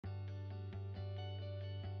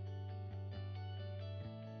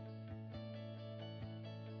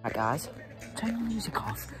Right guys, turn the music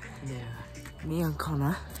off. Yeah. Me and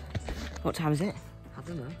Connor. What time is it? I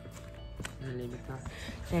don't know. Nearly midnight.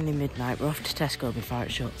 It's nearly midnight. We're off to Tesco before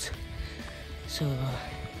it shuts. So,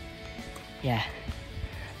 yeah.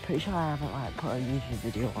 Pretty sure I haven't like put a YouTube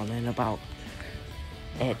video on in about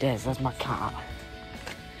 8 days. That's my cat.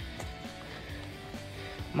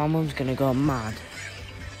 My mum's gonna go mad.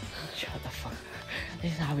 Shut the fuck.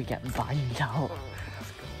 This is how we get banged out.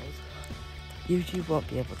 YouTube won't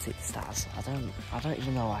be able to see the stars. I don't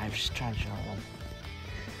even know why. I'm just trying to show them.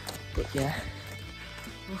 But yeah,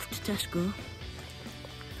 we're off to Tesco,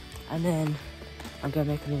 and then I'm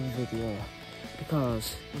gonna make another video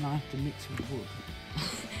because And I have to mix some wood.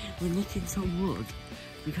 we're nicking some wood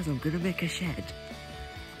because I'm gonna make a shed.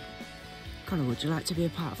 Connor, would you like to be a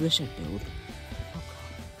part of the shed build?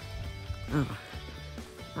 Oh,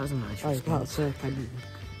 that was a nice Oh, you response. can't say, can you?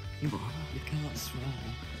 You what? You can't swear.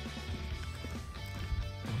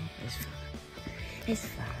 It's fine. It's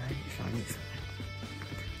fine. It's fine. It's fine.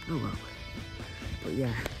 Oh well. But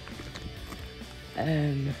yeah.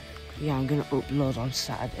 Yeah, I'm gonna upload on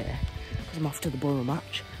Saturday because I'm off to the Borough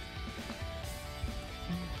match.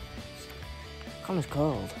 Connor's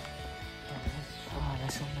cold. Oh,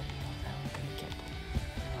 there's something that we're gonna get.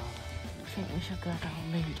 I think we should go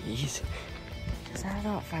down Moody's. Because I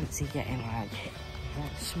don't fancy getting like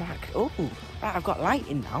smack. Oh, right, I've got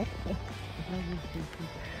lighting now.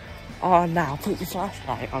 Oh, now put your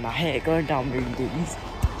flashlight on. I hate going down Moody's.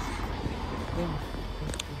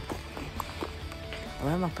 I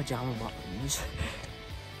wear my pyjama bottoms,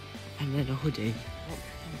 and then a hoodie,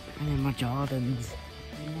 and then my Jordans.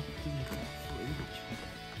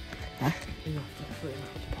 Huh? Oh, look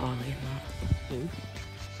at that. Who?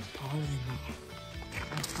 Oh, look at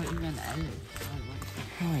I thought you meant Ellie.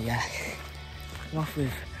 that. Oh, yeah. I'm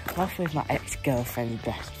off with my ex-girlfriend's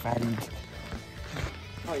best friend.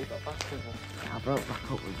 Oh, you got back with her. I broke back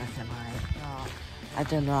up with her tonight. Oh. I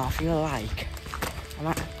don't know, I feel like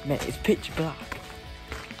mate, it's pitch black.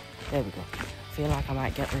 There we go. I feel like I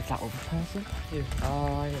might get with that other person. Who?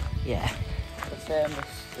 Oh, yeah. Yeah. The same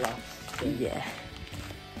as last. Yeah.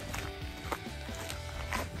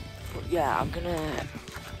 But yeah, I'm gonna...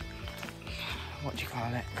 What do you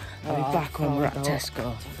call it? I'll be back when we're at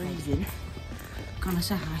Tesco. It's freezing. Gonna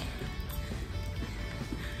say hi.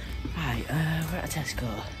 Right, we're at Tesco.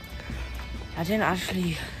 I didn't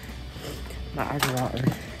actually... I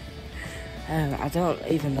don't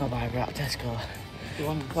even know why we're at Tesco.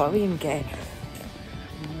 What are we even getting?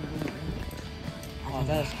 Oh,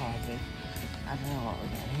 there's Harvey. I don't know what we're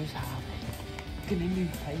getting. Who's Harvey? Can you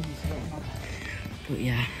move pages? But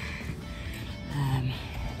yeah.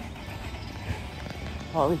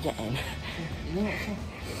 What are we getting? You know what's up?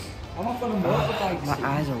 I'm off on a motorbike. My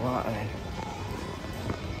eyes are watering.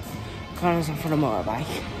 Connor's off on a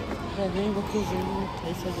motorbike. Yeah, they were closing.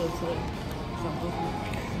 They said it's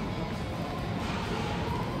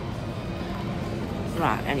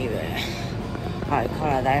Right, anyway. Right,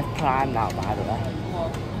 Connor, they've climbed out, by the way.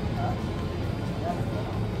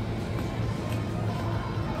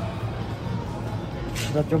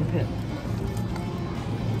 Should I jump in?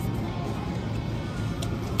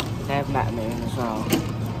 They've met me as well.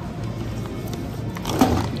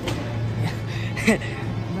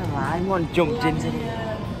 No, one jumped into it.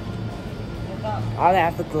 Oh, they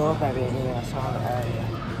have the glowberry in here, I saw it earlier.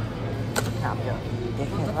 Can't be up, you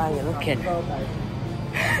dickhead, why are you looking?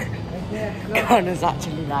 Connor's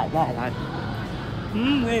actually right there, like,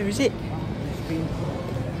 where is it?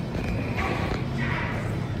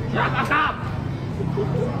 Shut up!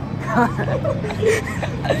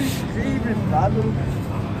 Even battle.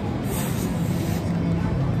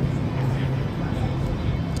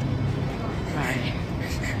 Right.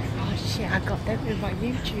 Oh shit, I got them in my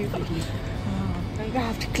YouTube video. I'm gonna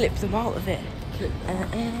have to clip them out of it.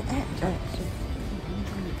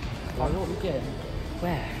 What we get?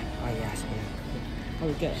 Where? Oh yeah, I see it. What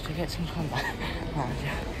we get? To get some combat.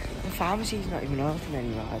 The pharmacy's not even open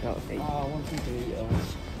anymore, I don't think. Oh, I want to do it.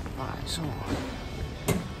 Right, so...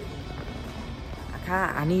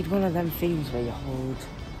 I need one of them things where you hold...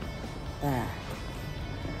 There.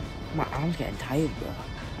 My arm's getting tired, bro.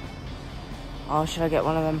 Or should I get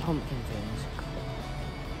one of them pumpkin things?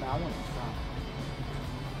 No, I want to start.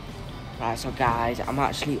 Right, so guys, I'm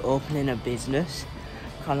actually opening a business.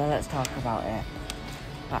 Connor, let's talk about it.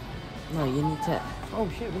 Right, no, you need to... Oh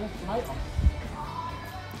shit, we left the light on.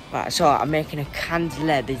 Right, so I'm making a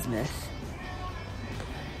candle business.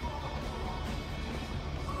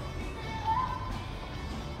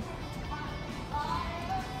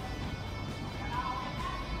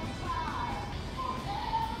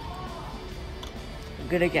 I'm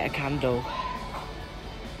gonna get a candle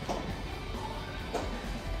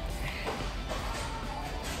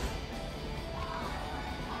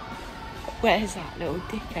Where's that little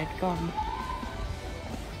dickhead gone?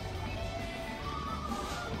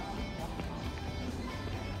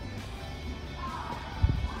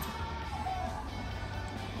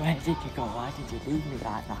 Where did you go? Why did you leave me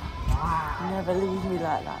like that? Never leave me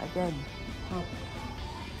like that again. Oh.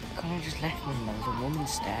 Connor just left me and there was a woman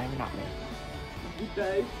staring at me.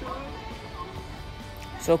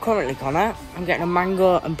 So currently, Connor, I'm getting a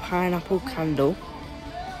mango and pineapple candle.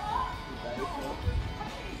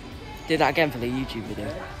 Did that again for the YouTube video.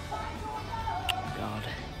 God.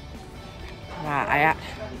 Right,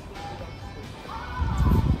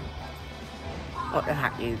 what the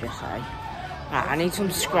heck you just say? Right, I need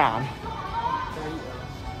some scram.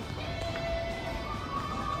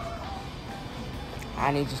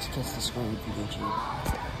 I need you to kiss the screen for YouTube.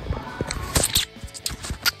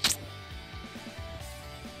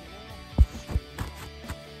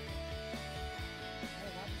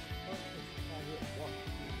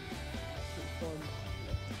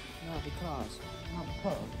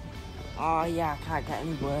 Oh yeah, I can't get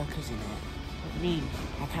any workers in it. What do you mean?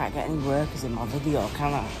 I can't get any workers in my video,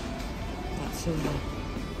 can I? That's they're not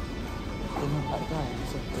like that,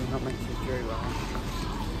 they're not meant to be very well.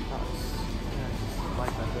 That's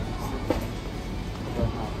like that, I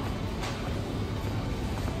don't know.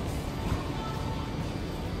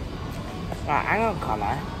 Right, hang on,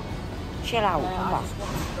 Connor. Chill out, come on.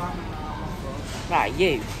 Right,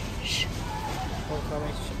 you. Shh.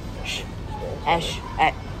 Shh.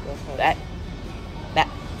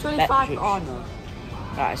 25 honor.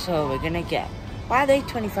 Right, so we're gonna get. Why are they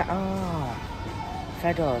 25? Oh,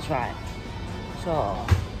 Fedors, right. So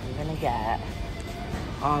we're gonna get.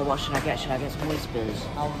 Oh, what should I get? Should I get some whispers?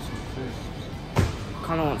 I want some crisps.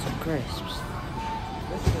 Connor wants some crisps.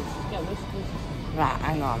 Whispers. Right,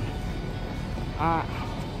 hang on.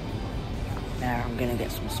 There, I'm gonna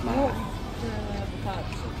get some smart.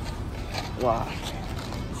 What?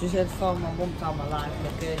 She said phone my one time my life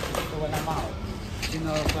location so when I'm out. You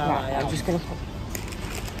know where Right, I am. I'm just gonna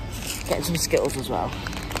get some Skittles as well.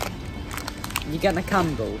 You getting a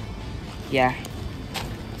candle? Yeah.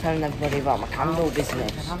 Telling everybody about my candle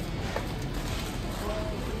business.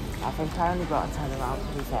 I think I only got a £10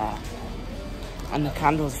 to be fair. And the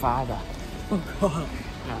candle's £5. Oh god.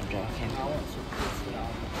 No, I'm joking. I want some crisps now.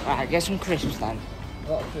 Right, get some crisps then.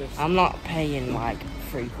 What crisps? I'm not paying like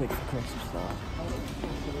 £3 for crisps though.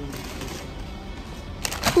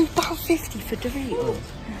 £2.50 for Doritos.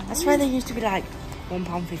 I swear they used to be like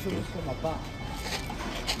 £1.50.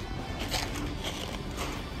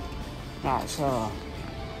 Right, so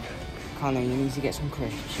Connor, you need to get some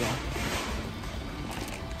crisps, yeah?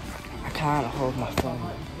 I can't hold my phone.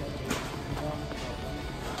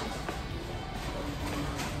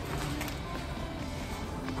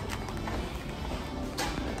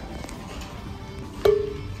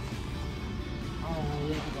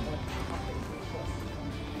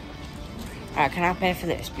 Right, can I pay for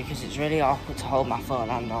this? Because it's really awkward to hold my phone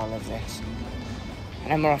and all of this.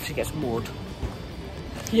 And then we'll have to get some wood.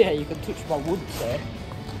 Yeah, you can touch my wood there.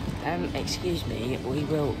 Excuse me, we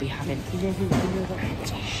will be having...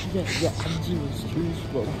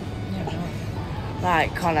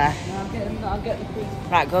 Right, Connor. No, I'll get the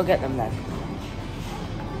crisps. Right, go get them then.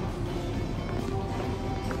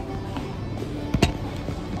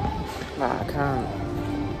 Right, I can't.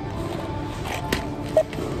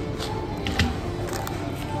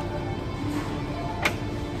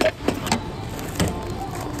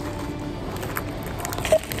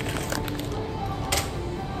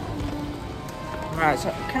 Right,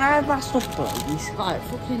 so can I have my stuff, please? Right,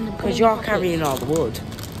 fucking... Because you're carrying all the wood.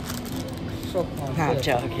 Suck my No, I'm dick.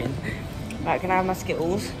 joking. Right, can I have my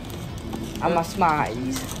Skittles? And my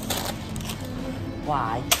Smarties?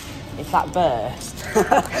 Why? If that burst,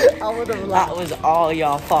 I would have that was all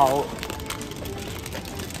your fault.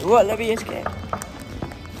 What, let me escape.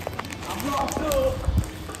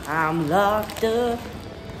 I'm locked up.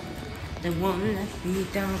 They won't let me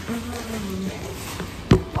down.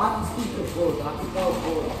 I'm speaking good, I can go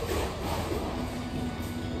good.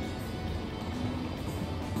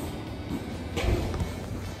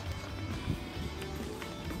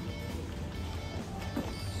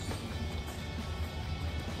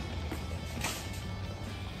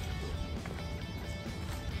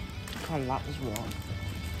 Come on, that was wrong.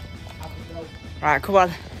 Right, come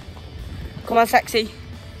on. Come on, sexy.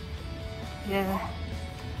 Yeah.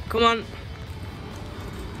 Come on.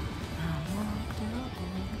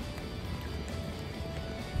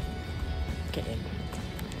 Get in.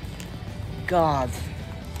 God.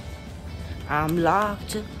 I'm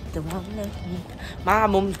locked up, they won't let me. My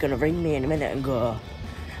mum's gonna ring me in a minute and go,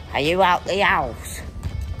 are you out the house?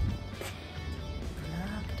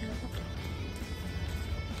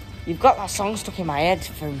 You've got that song stuck in my head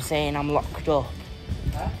from saying I'm locked up.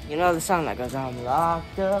 Huh? You know the song that goes, I'm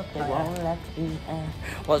locked up, they won't let me in.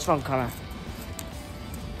 What's wrong, Connor?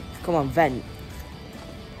 Come on, vent.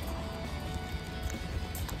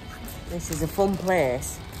 This is a fun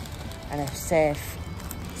place and a safe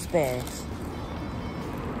space.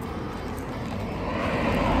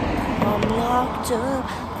 I'm locked up.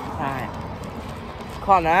 Right.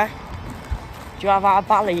 Connor, do you have our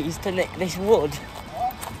ballies to nick this wood?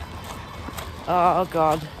 Oh,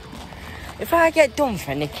 God. If I get done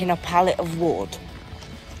for nicking a pallet of wood,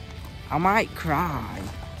 I might cry.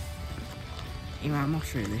 Here, I'm off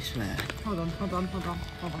through this way. Hold on.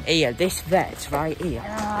 Here, this vet's right here.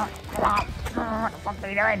 What are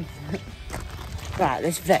you doing? Right,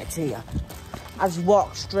 this vet's here. I just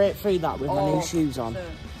walked straight through that with my new shoes on.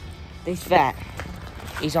 This vet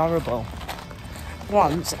is horrible.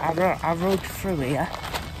 Once, I rode through here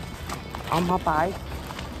on my bike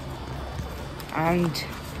and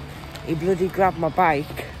he bloody grabbed my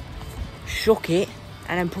bike, shook it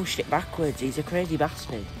and then pushed it backwards. He's a crazy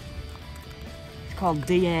bastard. It's called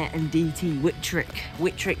D8 and DT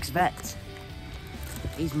Whitrick's vet.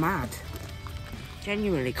 He's mad.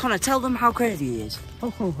 Genuinely. Connor, tell them how crazy he is.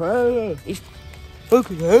 He's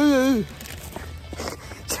fucking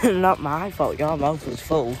It's not my fault, your mouth was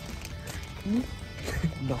full.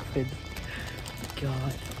 Nothing.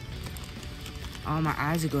 God. Oh, my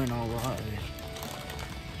eyes are going all watery.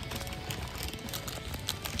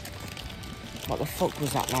 What the fuck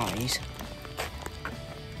was that noise?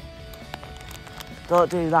 Don't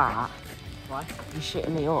do that. Why? You're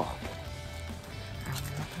shitting me up.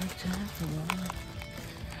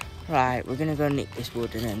 Right, we're gonna go nick this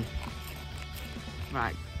wood and then...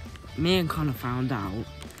 Right, me and Connor found out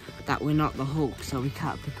that we're not the Hulk, so we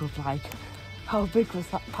can't pick up, like... How big was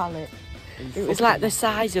that pallet? It was like the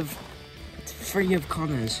size of 3 of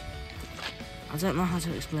Connor's. I don't know how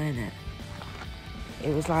to explain it.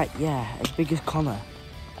 It was like, yeah, as big as Connor.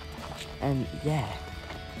 And yeah.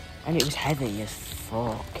 And it was heavy as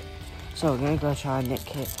fuck. So we're gonna go try and nick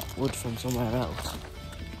wood from somewhere else.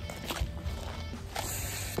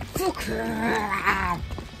 Fuck! I'm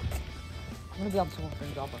gonna be on someone for a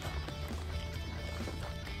job.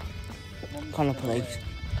 Connor, please.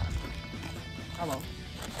 Hello.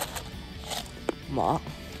 What?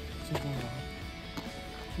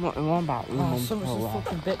 What do you want about your mum's Someone's just polo?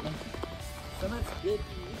 fucking bit me. Someone's bit me.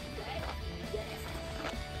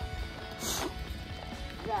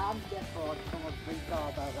 Yeah, I'm dead bored. Someone's been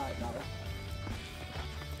called out right now.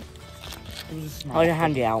 Hold your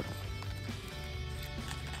handy out.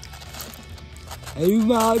 Oh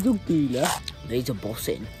my God, these are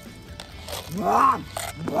bossing.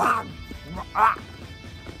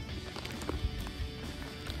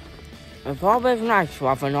 It's always nice to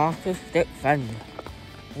have an artistic friend.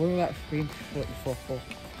 We're at 344.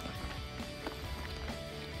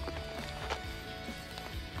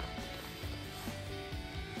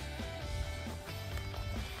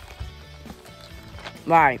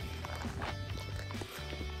 Right.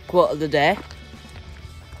 Quote of the day.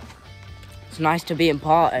 It's nice to be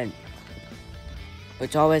important, but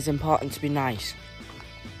it's always important to be nice.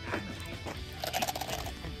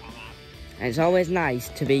 And it's always nice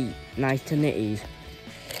to be nice to nitties.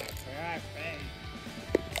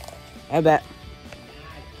 I bet.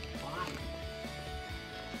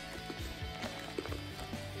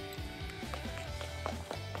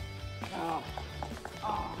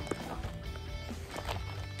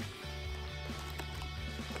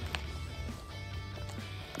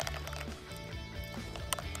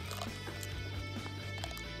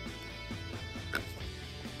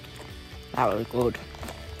 That was good.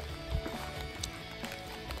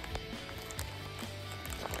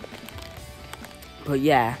 But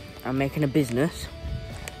yeah, I'm making a business,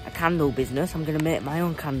 a candle business. I'm going to make my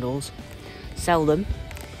own candles, sell them.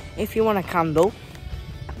 If you want a candle,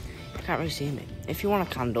 you can't really see me. If you want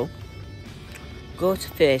a candle, go to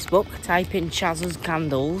Facebook, type in Chaz's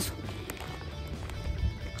Candles,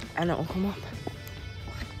 and it'll come up.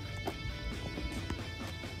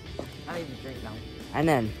 I need a drink now. And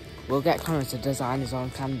then we'll get Connor to design his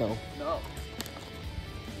own candle, No.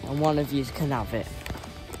 and one of you can have it.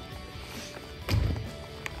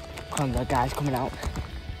 Come on, the guy's coming out.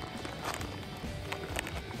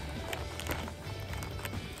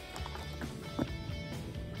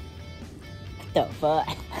 The fuck?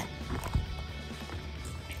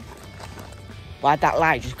 Why'd that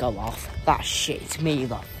light just go off? That shit's me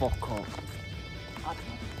the fuck up.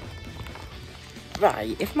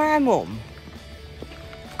 Right, if my mum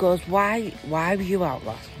goes, why were you out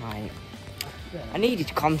last night? Yeah. I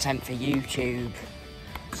needed content for YouTube.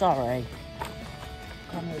 Sorry.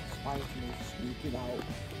 Connor despises me sneaking out.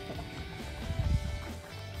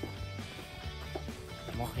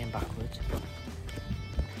 I'm walking backwards.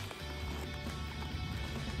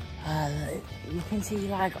 You can see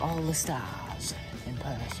like all the stars in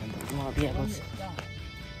person, but you won't be able to.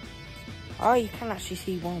 Oh, you can actually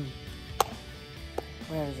see one.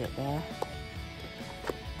 Where is it? There.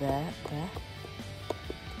 There.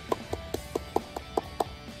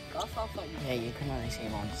 That's how far you Yeah, you can only see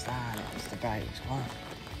one star, and it's the brightest one.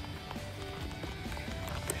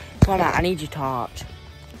 Come on, I need your torch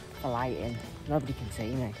for lighting. Nobody can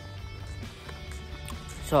see me.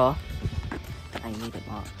 So, I need it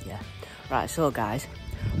more, yeah. Right, so guys,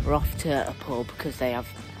 we're off to a pub because they have.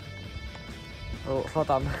 Oh, hold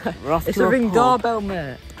on. We're off It's to a ring pub. doorbell,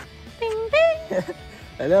 mate. Bing, bing.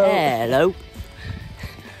 Hello. Hello.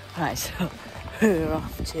 Right, so we're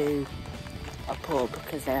off to a pub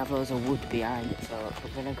because they have loads of wood behind it, so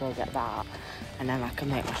we're gonna go get that, and then I can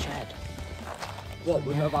make my shed. What,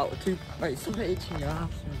 we're about two... Wait, something itching your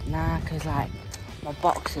ass. Nah, because like my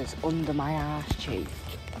boxers under my arse cheek,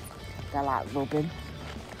 they're like rubbing.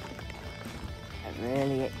 They're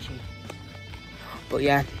really itchy. But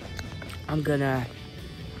yeah, I'm gonna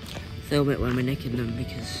film it when we're nicking them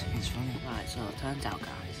because it's funny. Right, so it turns out,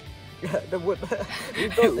 guys, The wood... we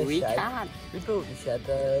built this we shed. can't. We built the shed,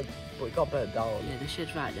 but it got burnt down. Yeah, the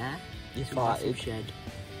shed's right there. It's a fine. massive shed.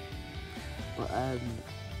 But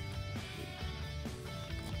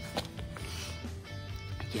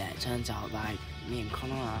yeah, it turns out like me and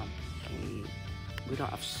Connor are, we don't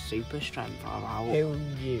have super strength all out. Who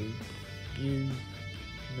you?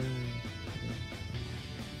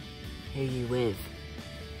 Who you with?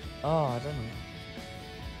 Oh, I don't know.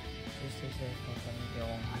 Just to say, let me go on.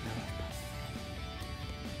 I know.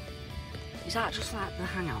 Is that just like the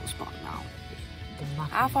hangout spot now?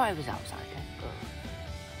 I thought it was outside Tesco.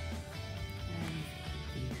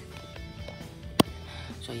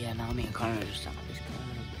 So yeah, now me and Connor are just at this club.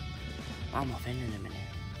 I'm off in a minute.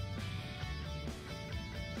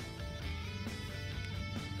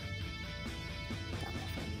 I'm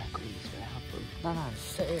off in like this where I have fun. No,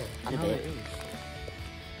 sit here. I In a know bit. it is.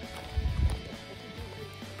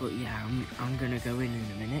 But yeah, I'm gonna go in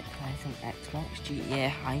a minute. Play some Xbox, GTA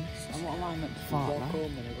Heist. And what am I meant to do? Fuck, Walk man.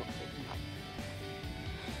 home and I got fucking...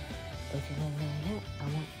 But in a minute, I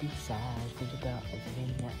won't be sad. Think about everything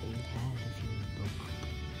that we had a few books.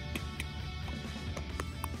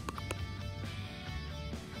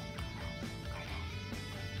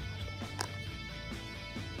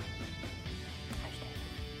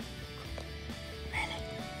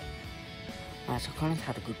 Right, so Connor's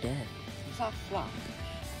had a good day. Is that flat?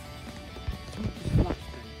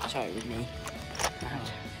 Sorry, it was me.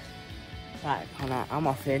 Right, Connor, I'm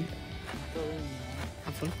off in.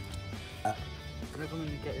 Have fun. Can I come in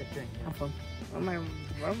and get a drink? Have fun.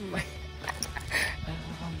 Where am I?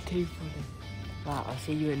 I'm too funny. Right, I'll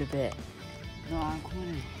see you in a bit. No, I'm coming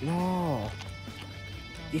in. No.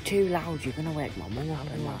 You're too loud, you're gonna wake my mum up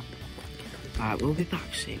and that. Right, we'll be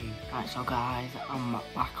back soon. Right, so guys, I'm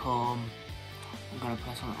back home. I'm gonna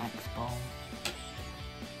play some Xbox.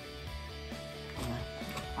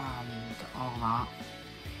 And all that.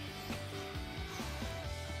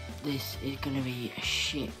 This is gonna be a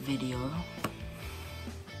shit video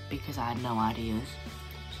because I had no ideas.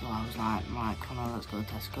 So I was like, right, Connor, let's go to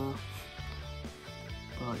Tesco.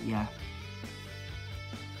 But yeah,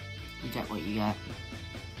 you get what you get.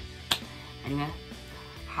 Anyway,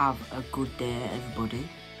 have a good day, everybody.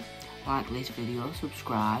 Like this video,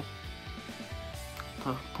 subscribe,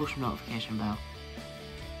 push the notification bell.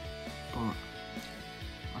 But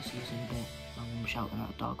I'll see you in a bit. I'm shouting at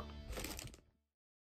a dog.